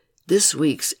This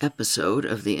week's episode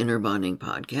of the Inner Bonding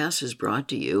Podcast is brought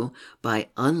to you by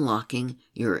Unlocking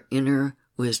Your Inner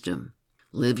Wisdom.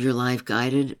 Live your life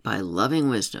guided by loving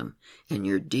wisdom and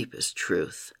your deepest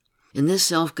truth. In this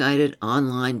self-guided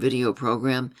online video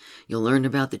program, you'll learn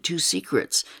about the 2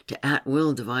 secrets to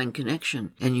at-will divine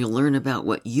connection, and you'll learn about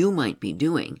what you might be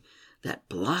doing that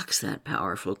blocks that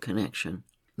powerful connection.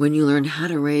 When you learn how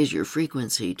to raise your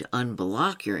frequency to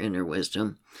unblock your inner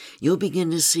wisdom, you'll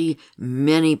begin to see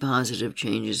many positive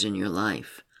changes in your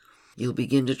life. You'll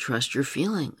begin to trust your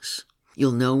feelings.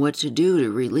 You'll know what to do to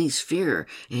release fear,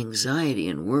 anxiety,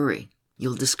 and worry.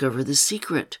 You'll discover the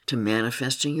secret to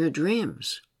manifesting your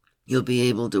dreams. You'll be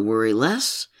able to worry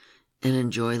less and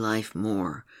enjoy life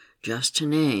more, just to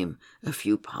name a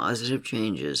few positive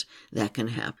changes that can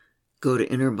happen. Go to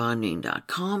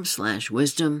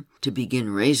innerbonding.com/wisdom to begin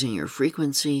raising your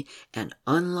frequency and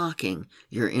unlocking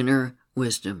your inner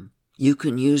wisdom. You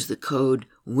can use the code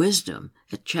WISDOM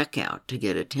at checkout to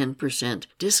get a 10%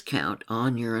 discount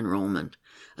on your enrollment.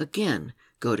 Again,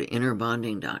 go to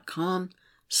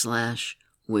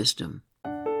innerbonding.com/wisdom.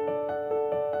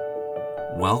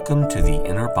 Welcome to the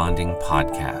Inner Bonding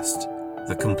Podcast,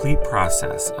 the complete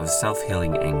process of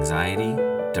self-healing anxiety,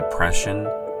 depression,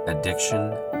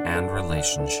 addiction, and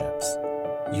relationships.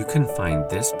 You can find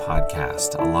this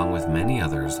podcast along with many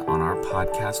others on our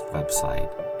podcast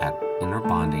website at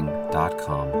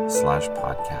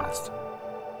innerbonding.com/podcast.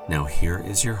 Now here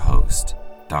is your host,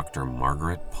 Dr.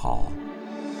 Margaret Paul.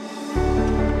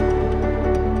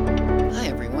 Hi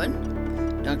everyone,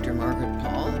 Dr. Margaret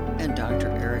Paul and Dr.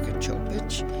 Erica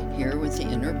Chopich here with the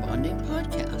Inner Bonding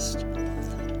Podcast.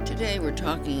 Today we're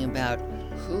talking about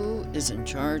who is in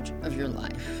charge of your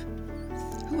life.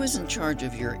 Who is in charge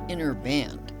of your inner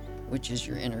band, which is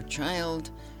your inner child,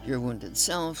 your wounded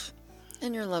self,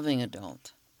 and your loving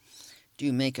adult? Do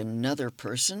you make another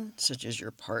person, such as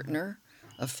your partner,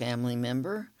 a family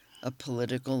member, a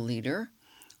political leader,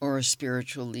 or a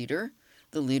spiritual leader,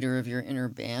 the leader of your inner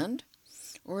band?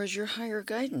 Or is your higher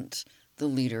guidance the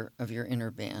leader of your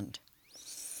inner band?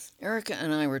 Erica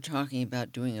and I were talking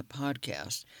about doing a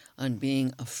podcast on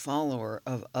being a follower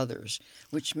of others,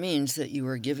 which means that you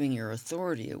are giving your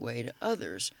authority away to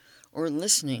others or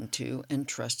listening to and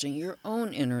trusting your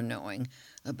own inner knowing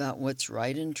about what's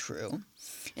right and true.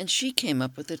 And she came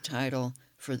up with the title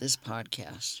for this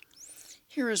podcast.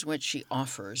 Here is what she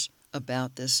offers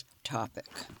about this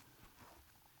topic.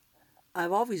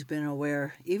 I've always been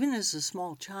aware, even as a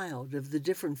small child, of the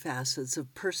different facets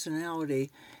of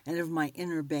personality and of my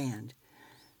inner band.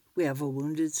 We have a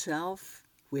wounded self,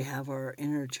 we have our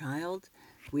inner child,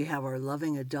 we have our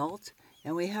loving adult,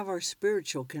 and we have our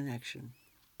spiritual connection,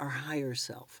 our higher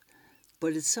self.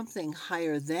 But it's something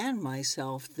higher than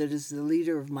myself that is the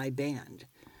leader of my band.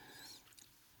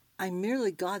 I'm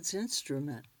merely God's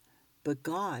instrument, but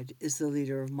God is the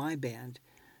leader of my band,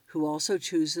 who also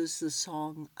chooses the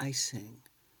song I sing.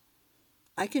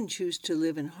 I can choose to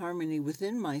live in harmony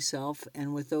within myself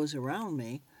and with those around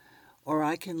me, or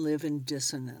I can live in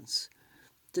dissonance.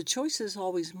 The choice is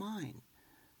always mine,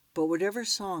 but whatever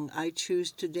song I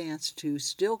choose to dance to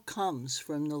still comes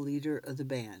from the leader of the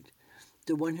band,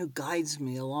 the one who guides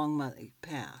me along my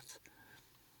path.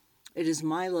 It is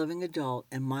my loving adult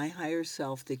and my higher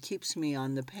self that keeps me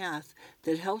on the path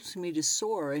that helps me to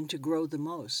soar and to grow the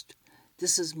most.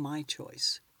 This is my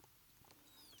choice.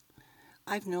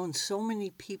 I've known so many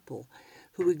people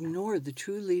who ignore the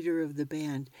true leader of the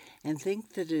band and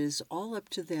think that it is all up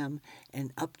to them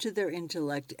and up to their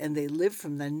intellect, and they live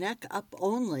from the neck up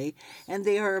only, and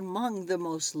they are among the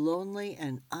most lonely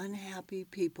and unhappy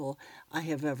people I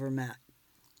have ever met.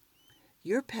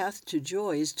 Your path to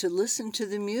joy is to listen to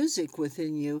the music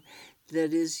within you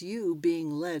that is you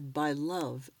being led by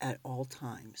love at all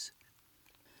times.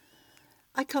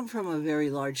 I come from a very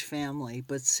large family,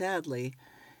 but sadly,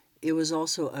 it was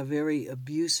also a very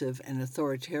abusive and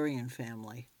authoritarian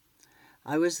family.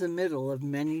 I was the middle of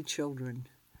many children.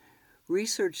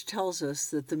 Research tells us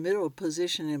that the middle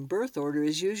position in birth order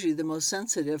is usually the most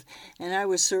sensitive, and I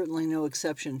was certainly no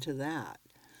exception to that.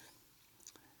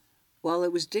 While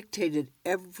it was dictated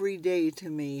every day to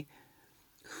me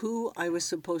who I was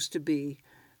supposed to be,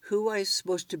 who I was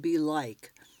supposed to be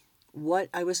like, what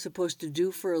I was supposed to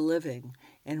do for a living,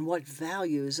 and what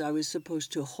values I was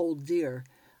supposed to hold dear,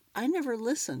 I never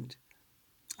listened.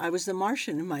 I was the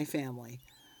Martian in my family.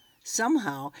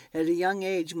 Somehow, at a young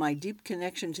age, my deep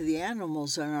connection to the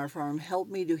animals on our farm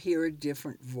helped me to hear a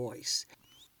different voice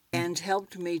and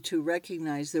helped me to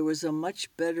recognize there was a much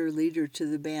better leader to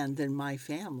the band than my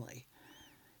family.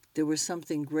 There was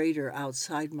something greater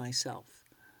outside myself.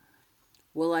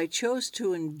 Well, I chose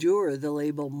to endure the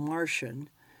label Martian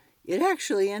It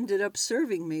actually ended up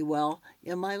serving me well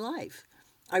in my life.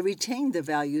 I retained the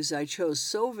values I chose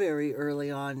so very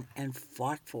early on and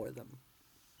fought for them.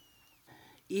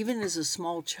 Even as a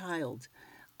small child,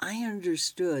 I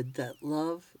understood that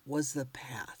love was the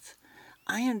path.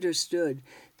 I understood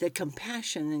that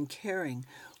compassion and caring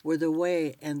were the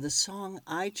way and the song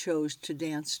I chose to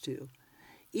dance to.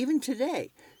 Even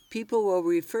today, people will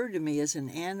refer to me as an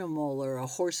animal or a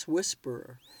hoarse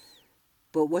whisperer.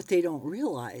 But what they don't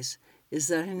realize is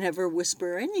that I never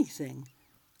whisper anything.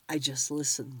 I just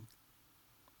listen.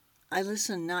 I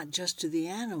listen not just to the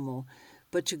animal,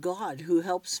 but to God, who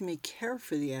helps me care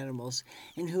for the animals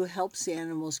and who helps the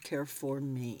animals care for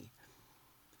me.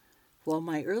 While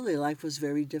my early life was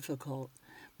very difficult,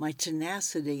 my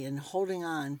tenacity in holding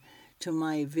on to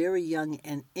my very young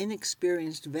and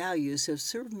inexperienced values have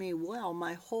served me well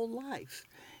my whole life,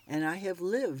 and I have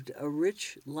lived a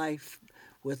rich life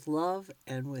with love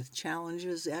and with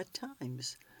challenges at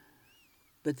times.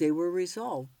 But they were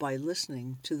resolved by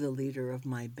listening to the leader of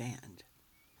my band.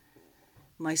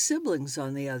 My siblings,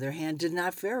 on the other hand, did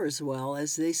not fare as well,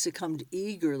 as they succumbed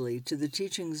eagerly to the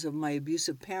teachings of my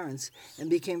abusive parents and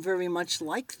became very much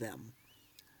like them.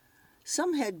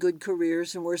 Some had good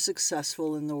careers and were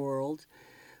successful in the world,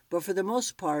 but for the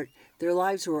most part, their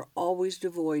lives were always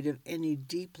devoid of any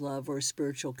deep love or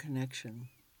spiritual connection.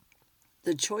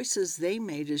 The choices they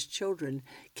made as children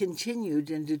continued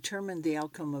and determined the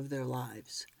outcome of their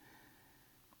lives.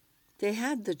 They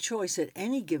had the choice at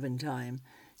any given time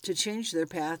to change their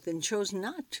path and chose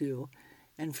not to,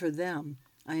 and for them,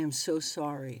 I am so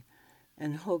sorry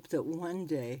and hope that one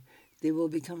day they will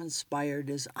become inspired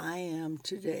as I am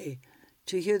today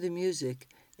to hear the music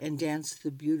and dance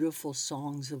the beautiful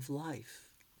songs of life.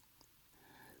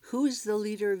 Who is the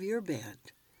leader of your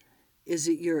band? Is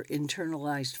it your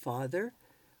internalized father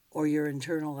or your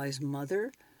internalized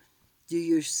mother? Do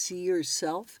you see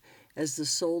yourself as the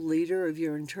sole leader of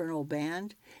your internal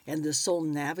band and the sole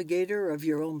navigator of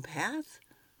your own path?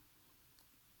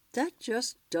 That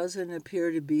just doesn't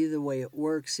appear to be the way it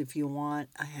works if you want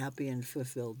a happy and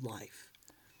fulfilled life.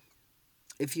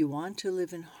 If you want to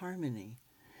live in harmony,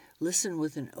 listen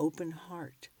with an open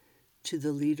heart to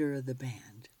the leader of the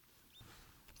band.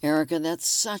 Erica, that's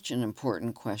such an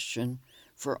important question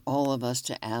for all of us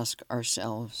to ask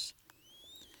ourselves.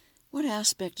 What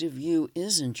aspect of you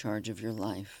is in charge of your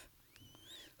life?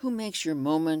 Who makes your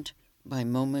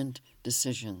moment-by-moment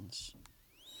decisions?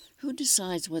 Who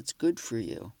decides what's good for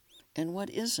you and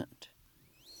what isn't?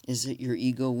 Is it your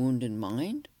ego-wounded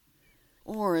mind?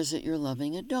 Or is it your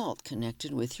loving adult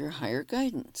connected with your higher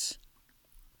guidance?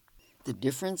 The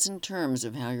difference in terms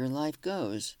of how your life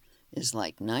goes is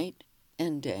like night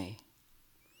and day.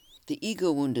 The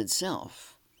ego-wounded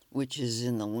self, which is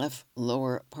in the left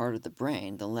lower part of the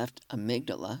brain, the left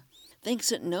amygdala,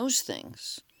 thinks it knows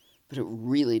things, but it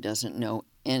really doesn't know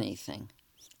anything.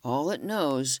 All it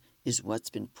knows is what's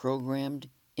been programmed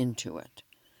into it,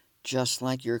 just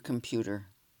like your computer.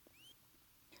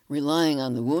 Relying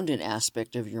on the wounded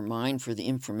aspect of your mind for the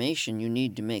information you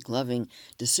need to make loving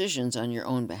decisions on your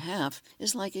own behalf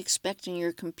is like expecting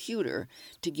your computer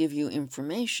to give you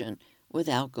information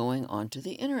without going onto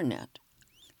the internet.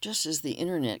 Just as the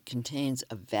internet contains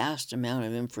a vast amount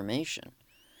of information,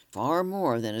 far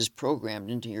more than is programmed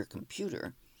into your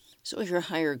computer, so your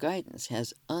higher guidance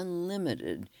has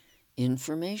unlimited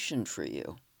information for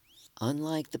you,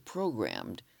 unlike the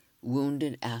programmed,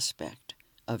 wounded aspect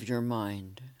of your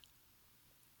mind.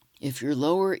 If your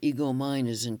lower ego mind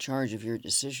is in charge of your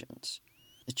decisions,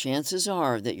 the chances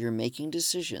are that you're making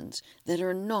decisions that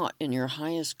are not in your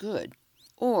highest good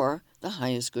or the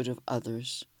highest good of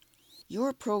others.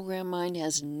 Your program mind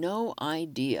has no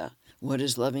idea what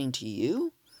is loving to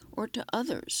you or to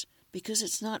others because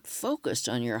it's not focused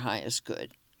on your highest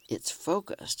good. It's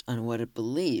focused on what it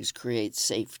believes creates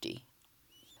safety.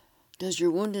 Does your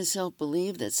wounded self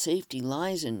believe that safety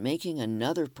lies in making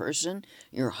another person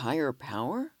your higher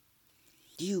power?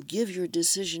 Do you give your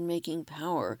decision-making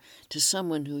power to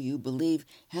someone who you believe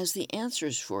has the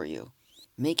answers for you,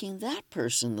 making that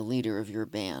person the leader of your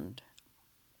band?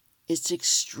 It's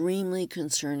extremely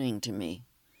concerning to me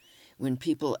when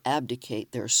people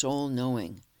abdicate their soul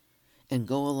knowing and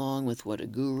go along with what a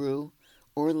guru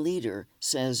or leader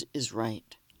says is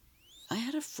right. I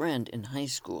had a friend in high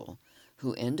school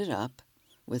who ended up,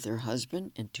 with her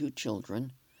husband and 2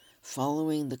 children,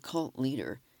 following the cult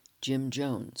leader, Jim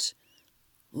Jones,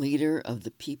 leader of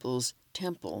the People's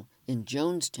Temple in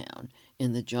Jonestown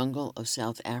in the jungle of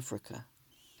South Africa.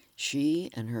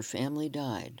 She and her family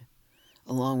died,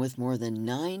 along with more than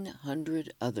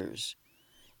 900 others,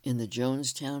 in the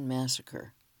Jonestown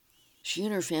massacre. She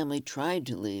and her family tried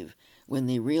to leave when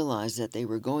they realized that they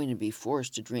were going to be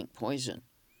forced to drink poison,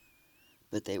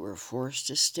 but they were forced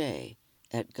to stay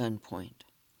at gunpoint.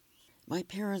 My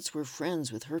parents were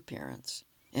friends with her parents,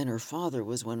 and her father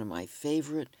was one of my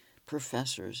favorite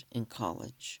professors in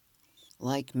college.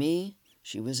 Like me,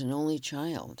 she was an only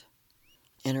child,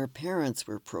 and her parents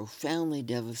were profoundly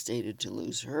devastated to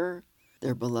lose her,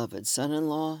 their beloved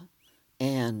son-in-law,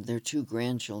 and their 2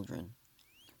 grandchildren.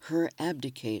 Her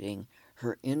abdicating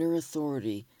her inner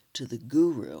authority to the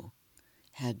guru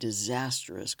had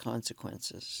disastrous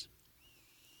consequences.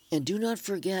 And do not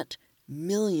forget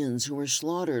millions who were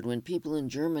slaughtered when people in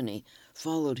Germany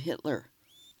followed Hitler.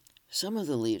 Some of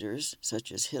the leaders,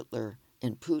 such as Hitler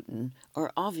and Putin,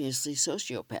 are obviously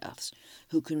sociopaths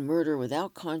who can murder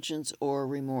without conscience or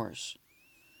remorse.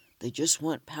 They just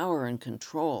want power and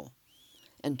control,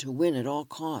 and to win at all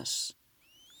costs.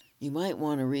 You might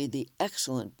want to read the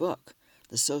excellent book,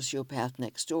 The Sociopath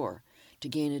Next Door, to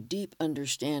gain a deep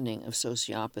understanding of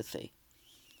sociopathy.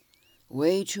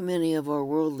 Way too many of our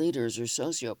world leaders are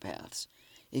sociopaths,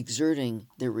 exerting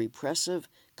their repressive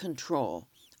control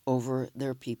over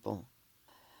their people.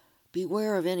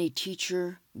 Beware of any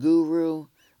teacher, guru,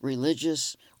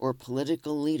 religious, or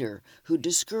political leader who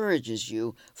discourages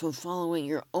you from following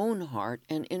your own heart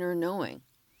and inner knowing,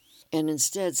 and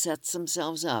instead sets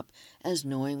themselves up as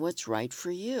knowing what's right for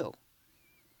you.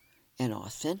 An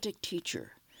authentic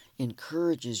teacher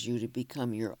encourages you to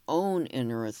become your own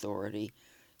inner authority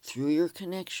through your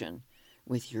connection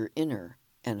with your inner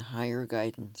and higher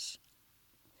guidance.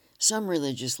 Some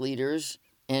religious leaders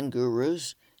and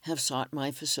gurus have sought my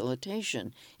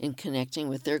facilitation in connecting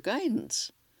with their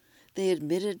guidance. They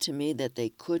admitted to me that they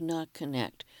could not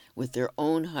connect with their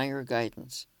own higher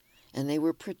guidance, and they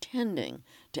were pretending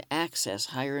to access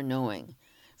higher knowing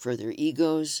for their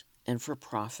egos and for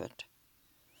profit.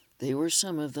 They were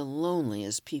some of the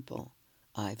loneliest people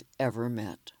I've ever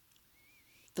met.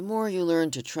 The more you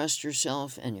learn to trust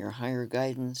yourself and your higher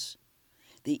guidance,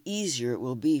 the easier it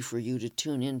will be for you to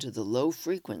tune into the low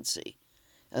frequency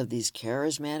of these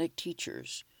charismatic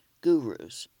teachers,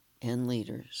 gurus, and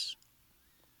leaders.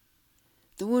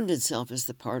 The wounded self is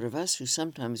the part of us who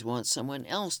sometimes wants someone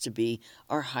else to be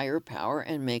our higher power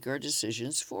and make our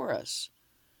decisions for us.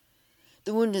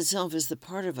 The wounded self is the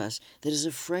part of us that is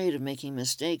afraid of making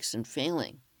mistakes and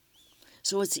failing,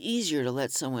 so it's easier to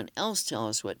let someone else tell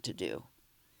us what to do.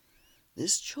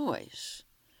 This choice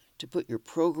to put your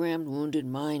programmed wounded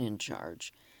mind in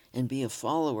charge and be a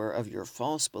follower of your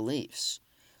false beliefs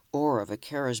or of a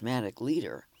charismatic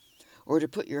leader, or to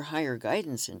put your higher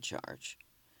guidance in charge,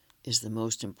 is the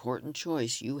most important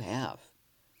choice you have.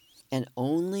 And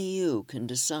only you can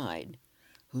decide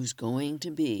who's going to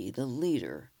be the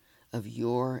leader of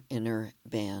your inner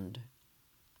band.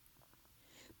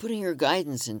 Putting your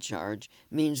guidance in charge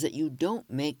means that you don't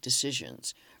make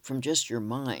decisions from just your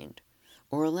mind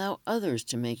or allow others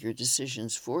to make your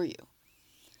decisions for you.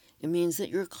 It means that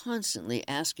you're constantly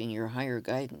asking your higher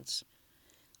guidance,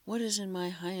 what is in my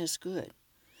highest good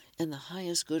and the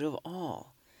highest good of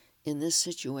all in this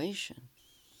situation?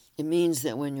 It means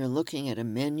that when you're looking at a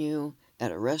menu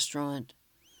at a restaurant,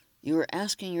 you are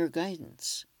asking your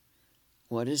guidance,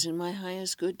 what is in my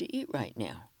highest good to eat right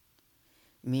now?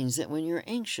 It means that when you're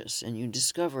anxious and you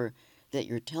discover that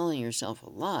you're telling yourself a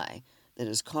lie that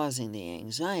is causing the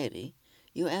anxiety,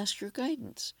 you ask your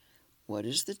guidance, what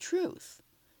is the truth?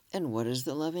 And what is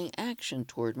the loving action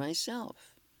toward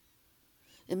myself?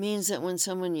 It means that when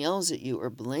someone yells at you or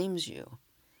blames you,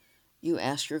 you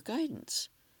ask your guidance,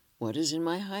 what is in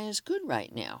my highest good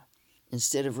right now?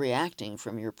 Instead of reacting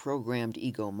from your programmed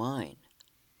ego mind.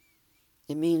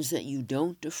 It means that you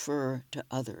don't defer to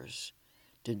others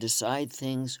to decide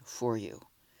things for you,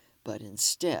 but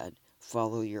instead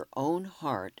follow your own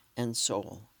heart and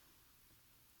soul.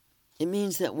 It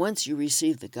means that once you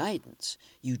receive the guidance,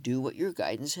 you do what your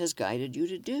guidance has guided you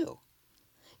to do.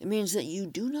 It means that you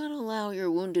do not allow your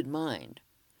wounded mind,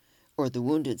 or the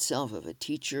wounded self of a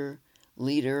teacher,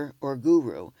 leader, or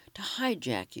guru, to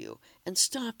hijack you and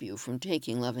stop you from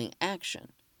taking loving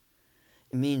action.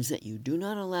 It means that you do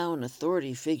not allow an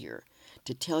authority figure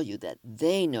to tell you that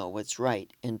they know what's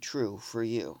right and true for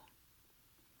you.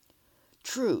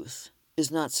 Truth is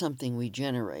not something we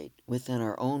generate within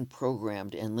our own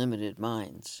programmed and limited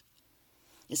minds.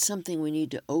 It's something we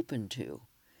need to open to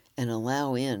and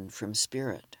allow in from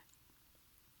spirit.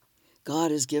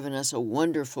 God has given us a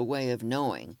wonderful way of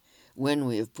knowing when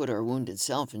we have put our wounded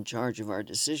self in charge of our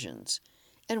decisions,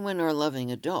 and when our loving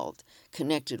adult,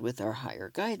 connected with our higher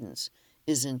guidance,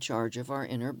 is in charge of our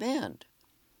inner band.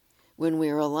 When we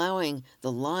are allowing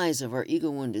the lies of our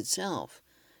ego-wounded self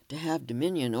to have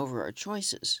dominion over our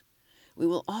choices, we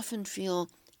will often feel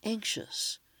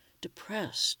anxious,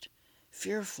 depressed,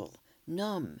 fearful,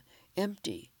 numb,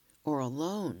 empty, or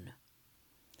alone.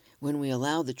 When we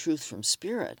allow the truth from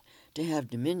Spirit to have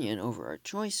dominion over our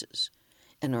choices,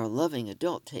 and our loving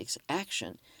adult takes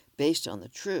action based on the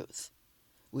truth,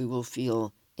 we will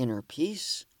feel inner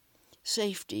peace,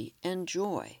 safety, and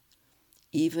joy,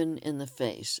 even in the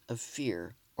face of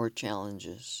fear or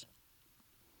challenges.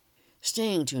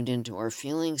 Staying tuned into our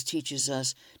feelings teaches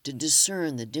us to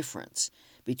discern the difference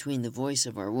between the voice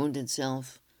of our wounded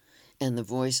self and the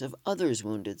voice of others'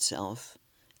 wounded self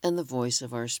and the voice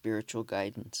of our spiritual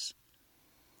guidance.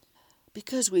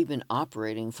 Because we've been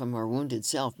operating from our wounded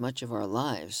self much of our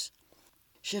lives,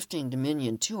 shifting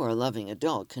dominion to our loving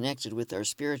adult connected with our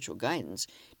spiritual guidance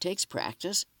takes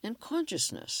practice and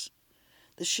consciousness.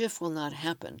 The shift will not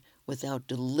happen without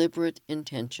deliberate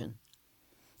intention.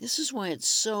 This is why it's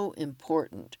so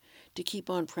important to keep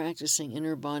on practicing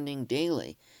inner bonding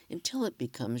daily until it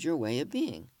becomes your way of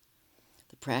being.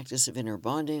 The practice of inner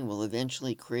bonding will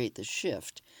eventually create the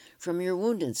shift from your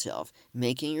wounded self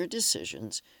making your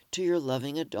decisions to your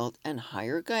loving adult and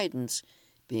higher guidance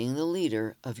being the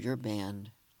leader of your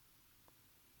band.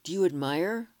 Do you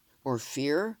admire or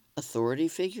fear authority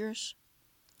figures?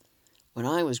 When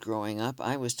I was growing up,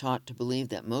 I was taught to believe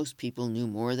that most people knew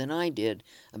more than I did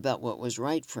about what was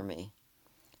right for me.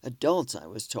 Adults, I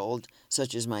was told,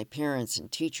 such as my parents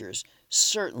and teachers,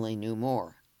 certainly knew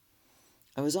more.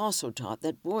 I was also taught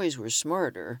that boys were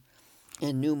smarter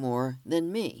and knew more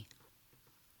than me.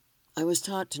 I was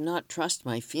taught to not trust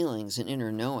my feelings and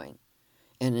inner knowing,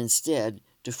 and instead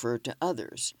defer to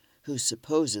others who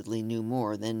supposedly knew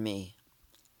more than me.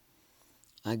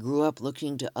 I grew up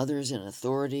looking to others in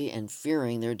authority and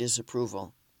fearing their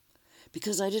disapproval.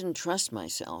 Because I didn't trust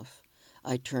myself,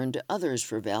 I turned to others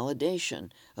for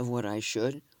validation of what I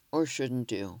should or shouldn't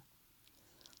do.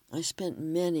 I spent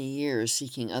many years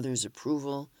seeking others'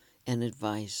 approval and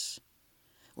advice.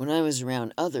 When I was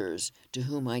around others to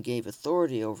whom I gave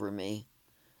authority over me,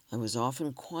 I was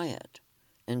often quiet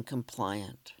and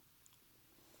compliant.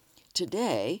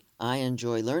 Today, I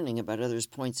enjoy learning about others'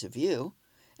 points of view,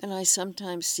 and I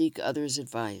sometimes seek others'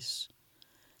 advice.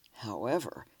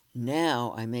 However,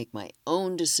 now I make my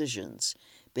own decisions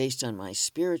based on my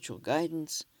spiritual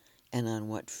guidance and on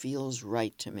what feels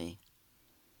right to me.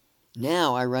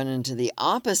 Now I run into the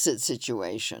opposite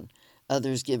situation,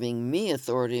 others giving me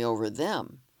authority over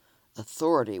them,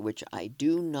 authority which I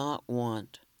do not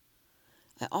want.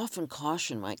 I often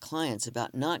caution my clients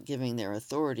about not giving their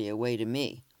authority away to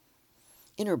me.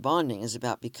 Inner bonding is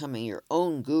about becoming your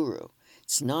own guru.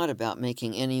 It's not about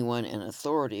making anyone an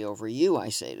authority over you, I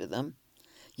say to them.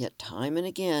 Yet time and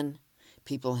again,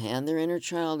 people hand their inner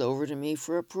child over to me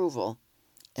for approval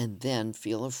and then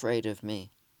feel afraid of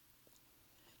me.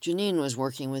 Janine was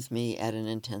working with me at an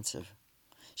intensive.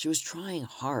 She was trying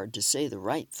hard to say the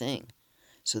right thing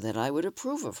so that I would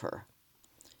approve of her.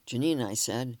 Janine, I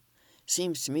said,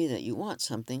 seems to me that you want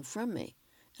something from me,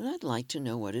 and I'd like to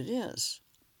know what it is.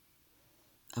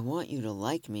 I want you to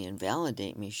like me and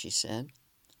validate me, she said.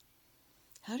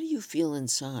 How do you feel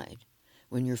inside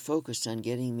when you're focused on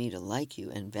getting me to like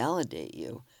you and validate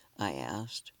you? I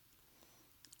asked.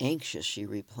 Anxious, she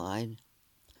replied.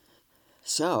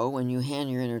 So, when you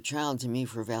hand your inner child to me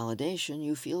for validation,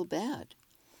 you feel bad.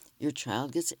 Your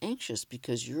child gets anxious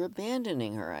because you're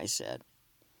abandoning her, I said.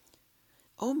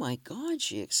 Oh my God,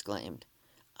 she exclaimed.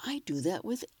 I do that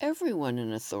with everyone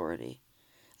in authority.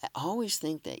 I always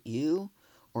think that you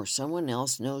or someone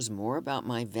else knows more about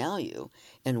my value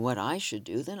and what I should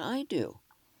do than I do.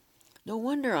 No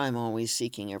wonder I'm always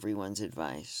seeking everyone's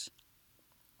advice.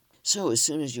 So as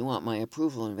soon as you want my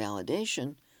approval and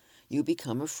validation, you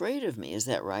become afraid of me. Is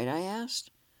that right? I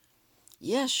asked.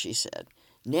 Yes, she said.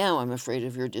 Now I'm afraid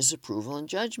of your disapproval and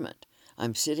judgment.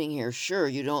 I'm sitting here sure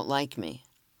you don't like me.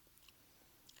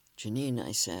 Janine,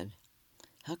 I said,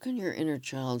 how can your inner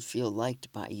child feel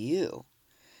liked by you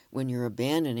when you're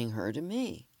abandoning her to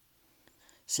me?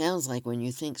 Sounds like when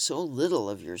you think so little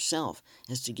of yourself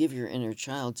as to give your inner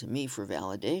child to me for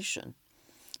validation,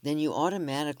 then you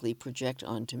automatically project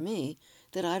onto me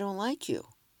that I don't like you.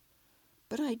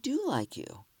 But I do like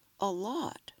you, a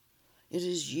lot. It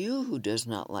is you who does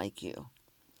not like you.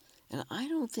 And I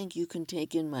don't think you can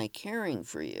take in my caring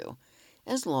for you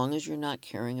as long as you're not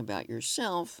caring about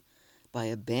yourself by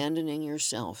abandoning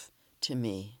yourself to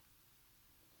me.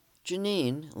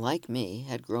 Janine, like me,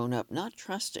 had grown up not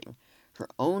trusting her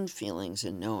own feelings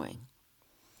and knowing.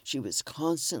 She was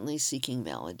constantly seeking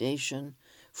validation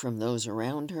from those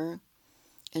around her,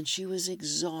 and she was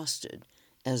exhausted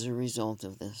as a result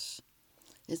of this.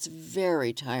 It's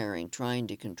very tiring trying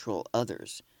to control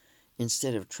others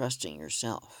instead of trusting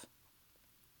yourself.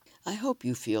 I hope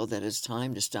you feel that it's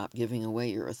time to stop giving away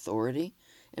your authority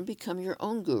and become your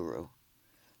own guru.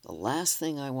 The last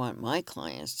thing I want my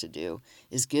clients to do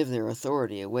is give their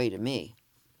authority away to me.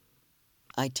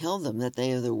 I tell them that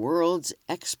they are the world's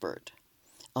expert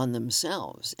on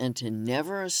themselves and to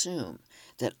never assume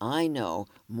that I know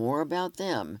more about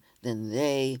them than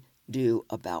they do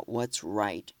about what's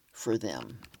right for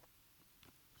them.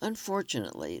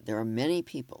 Unfortunately, there are many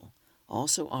people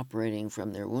also operating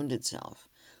from their wounded self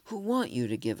who want you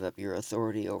to give up your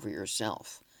authority over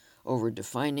yourself, over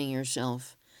defining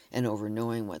yourself, and over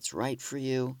knowing what's right for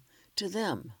you to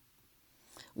them.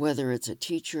 Whether it's a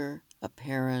teacher, a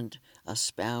parent, a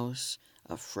spouse,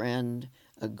 a friend,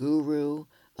 a guru,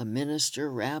 a minister,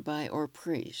 rabbi, or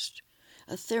priest,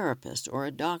 a therapist, or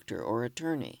a doctor, or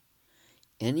attorney,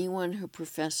 anyone who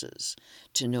professes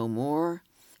to know more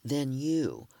than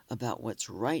you about what's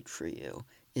right for you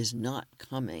is not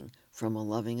coming from a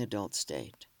loving adult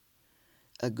state.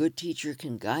 A good teacher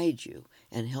can guide you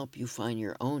and help you find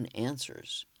your own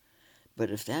answers. But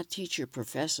if that teacher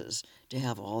professes to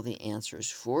have all the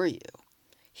answers for you,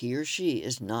 he or she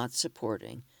is not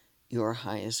supporting your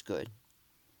highest good.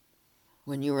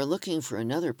 When you are looking for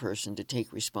another person to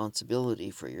take responsibility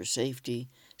for your safety,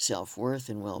 self-worth,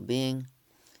 and well-being,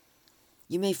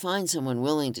 you may find someone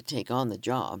willing to take on the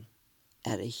job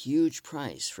at a huge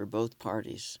price for both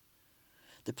parties.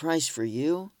 The price for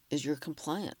you is your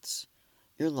compliance,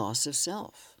 your loss of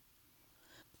self.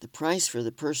 The price for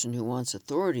the person who wants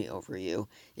authority over you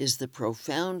is the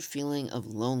profound feeling of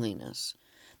loneliness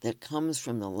that comes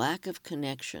from the lack of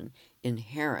connection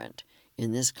inherent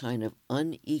in this kind of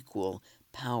unequal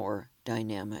power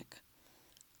dynamic.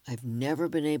 I've never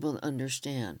been able to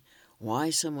understand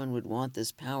why someone would want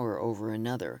this power over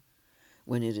another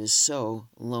when it is so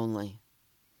lonely.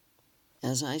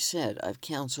 As I said, I've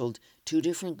counseled 2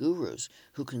 different gurus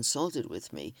who consulted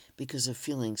with me because of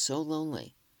feeling so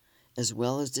lonely, as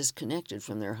well as disconnected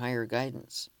from their higher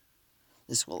guidance.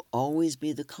 This will always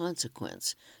be the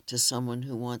consequence to someone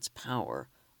who wants power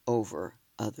over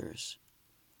others.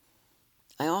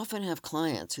 I often have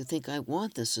clients who think I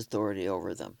want this authority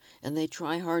over them, and they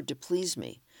try hard to please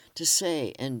me, to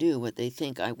say and do what they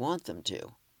think I want them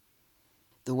to.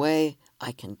 The way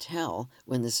I can tell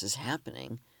when this is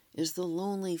happening is the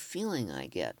lonely feeling I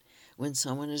get when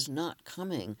someone is not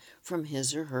coming from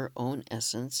his or her own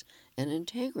essence and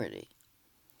integrity.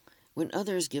 When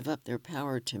others give up their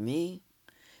power to me,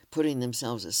 putting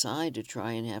themselves aside to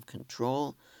try and have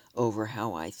control over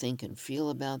how I think and feel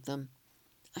about them,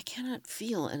 I cannot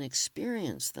feel and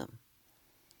experience them.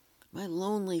 My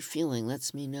lonely feeling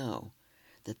lets me know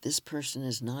that this person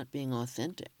is not being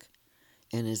authentic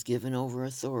and is given over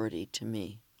authority to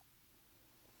me.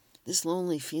 This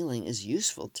lonely feeling is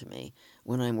useful to me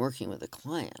when I'm working with a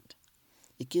client.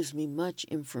 It gives me much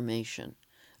information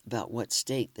about what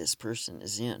state this person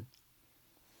is in.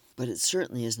 But it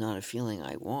certainly is not a feeling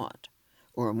I want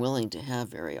or am willing to have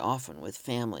very often with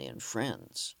family and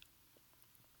friends.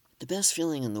 The best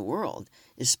feeling in the world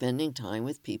is spending time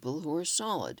with people who are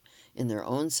solid in their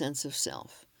own sense of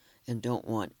self and don't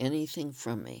want anything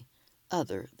from me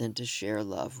other than to share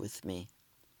love with me.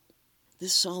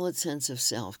 This solid sense of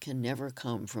self can never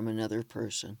come from another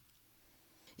person.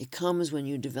 It comes when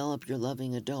you develop your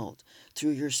loving adult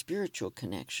through your spiritual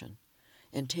connection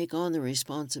and take on the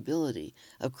responsibility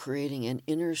of creating an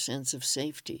inner sense of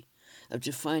safety, of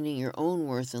defining your own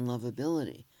worth and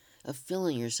lovability, of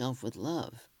filling yourself with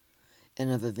love,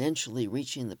 and of eventually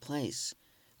reaching the place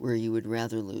where you would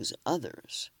rather lose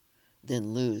others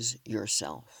than lose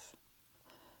yourself.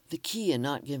 The key in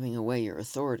not giving away your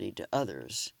authority to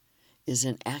others is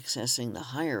in accessing the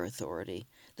higher authority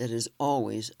that is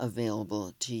always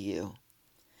available to you.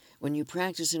 When you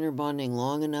practice inner bonding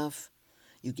long enough,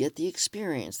 you get the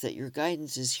experience that your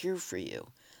guidance is here for you,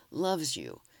 loves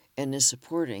you, and is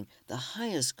supporting the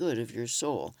highest good of your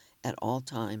soul at all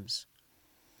times.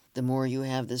 The more you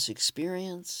have this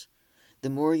experience,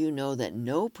 the more you know that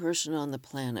no person on the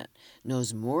planet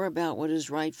knows more about what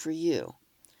is right for you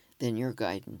than your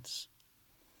guidance.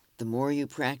 The more you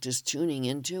practice tuning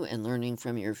into and learning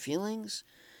from your feelings,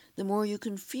 the more you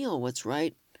can feel what's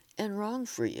right and wrong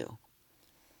for you.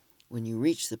 When you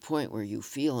reach the point where you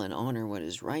feel and honor what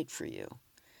is right for you,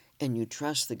 and you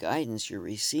trust the guidance you're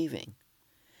receiving,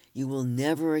 you will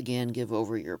never again give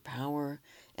over your power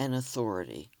and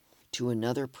authority to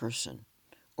another person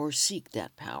or seek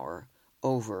that power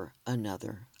over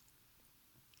another.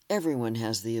 Everyone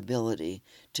has the ability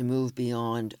to move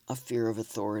beyond a fear of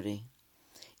authority.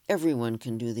 Everyone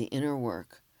can do the inner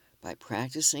work by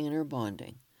practicing inner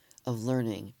bonding of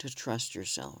learning to trust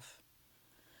yourself.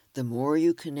 The more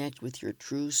you connect with your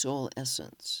true soul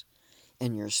essence,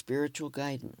 and your spiritual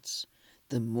guidance,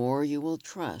 the more you will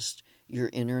trust your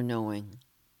inner knowing.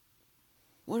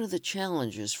 One of the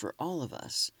challenges for all of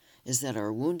us is that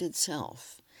our wounded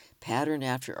self, patterned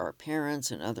after our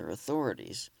parents and other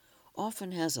authorities,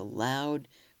 often has a loud,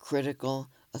 critical,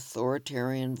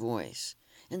 authoritarian voice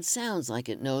and sounds like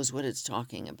it knows what it's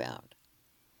talking about.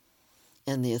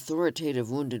 And the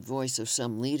authoritative wounded voice of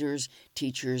some leaders,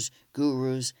 teachers,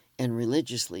 gurus, and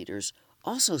religious leaders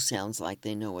also sounds like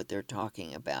they know what they're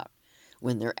talking about,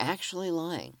 when they're actually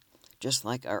lying, just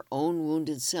like our own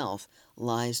wounded self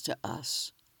lies to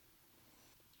us.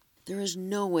 There is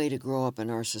no way to grow up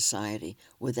in our society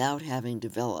without having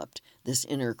developed this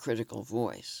inner critical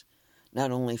voice, not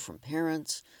only from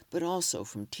parents, but also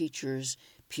from teachers,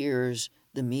 peers,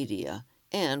 the media,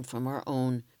 and from our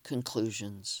own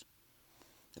conclusions.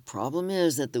 The problem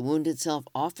is that the wounded self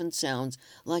often sounds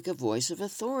like a voice of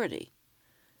authority,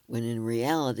 when in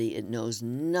reality it knows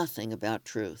nothing about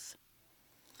truth.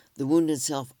 The wounded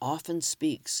self often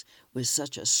speaks with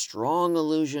such a strong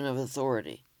illusion of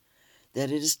authority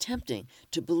that it is tempting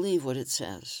to believe what it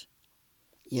says.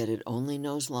 Yet it only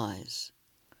knows lies.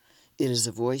 It is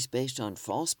a voice based on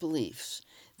false beliefs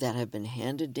that have been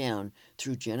handed down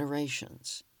through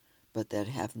generations, but that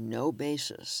have no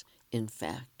basis in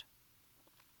fact.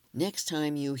 Next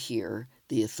time you hear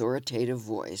the authoritative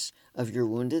voice of your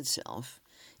wounded self,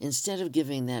 instead of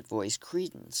giving that voice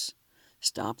credence,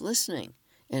 stop listening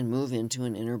and move into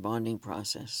an inner bonding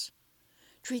process.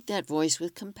 Treat that voice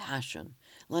with compassion,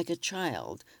 like a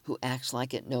child who acts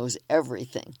like it knows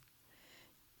everything.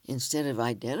 Instead of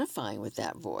identifying with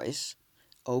that voice,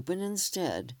 open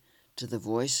instead to the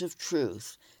voice of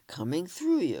truth coming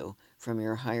through you from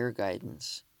your higher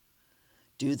guidance.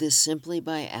 Do this simply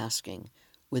by asking,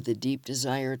 with a deep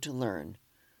desire to learn,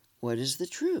 what is the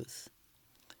truth?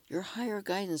 Your higher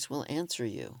guidance will answer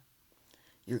you.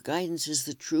 Your guidance is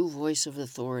the true voice of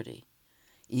authority,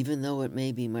 even though it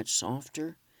may be much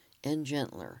softer and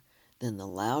gentler than the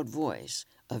loud voice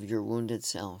of your wounded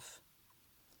self.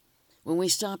 When we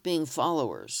stop being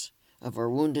followers of our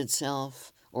wounded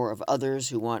self or of others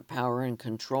who want power and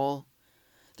control,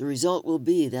 the result will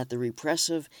be that the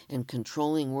repressive and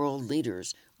controlling world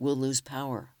leaders will lose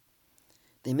power.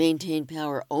 They maintain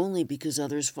power only because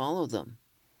others follow them.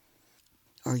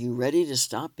 Are you ready to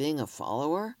stop being a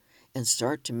follower and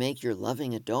start to make your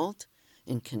loving adult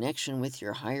in connection with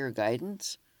your higher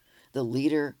guidance, the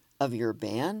leader of your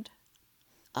band?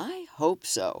 I hope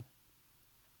so.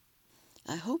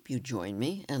 I hope you join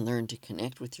me and learn to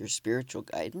connect with your spiritual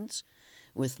guidance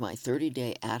with my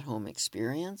 30-day at-home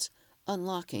experience,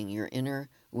 Unlocking Your Inner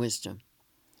Wisdom.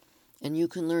 And you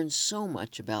can learn so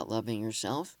much about loving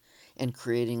yourself and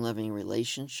creating loving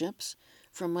relationships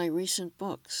from my recent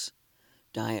books,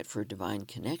 Diet for Divine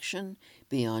Connection,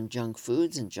 Beyond Junk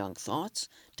Foods and Junk Thoughts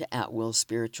to At-Will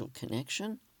Spiritual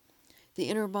Connection, the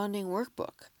Inner Bonding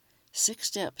Workbook, 6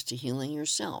 Steps to Healing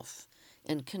Yourself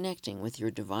and Connecting with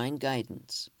Your Divine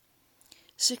Guidance,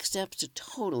 6 Steps to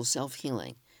Total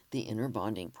Self-Healing, the Inner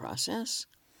Bonding Process,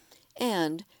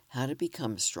 and How to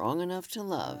Become Strong Enough to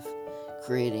Love,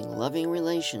 Creating Loving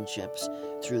Relationships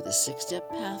through the 6-Step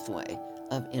Pathway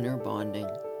of Inner Bonding.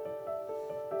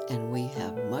 And we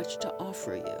have much to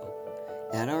offer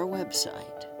you at our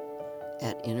website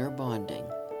at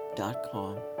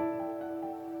innerbonding.com.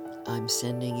 I'm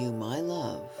sending you my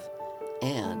love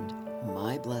and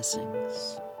my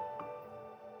blessings.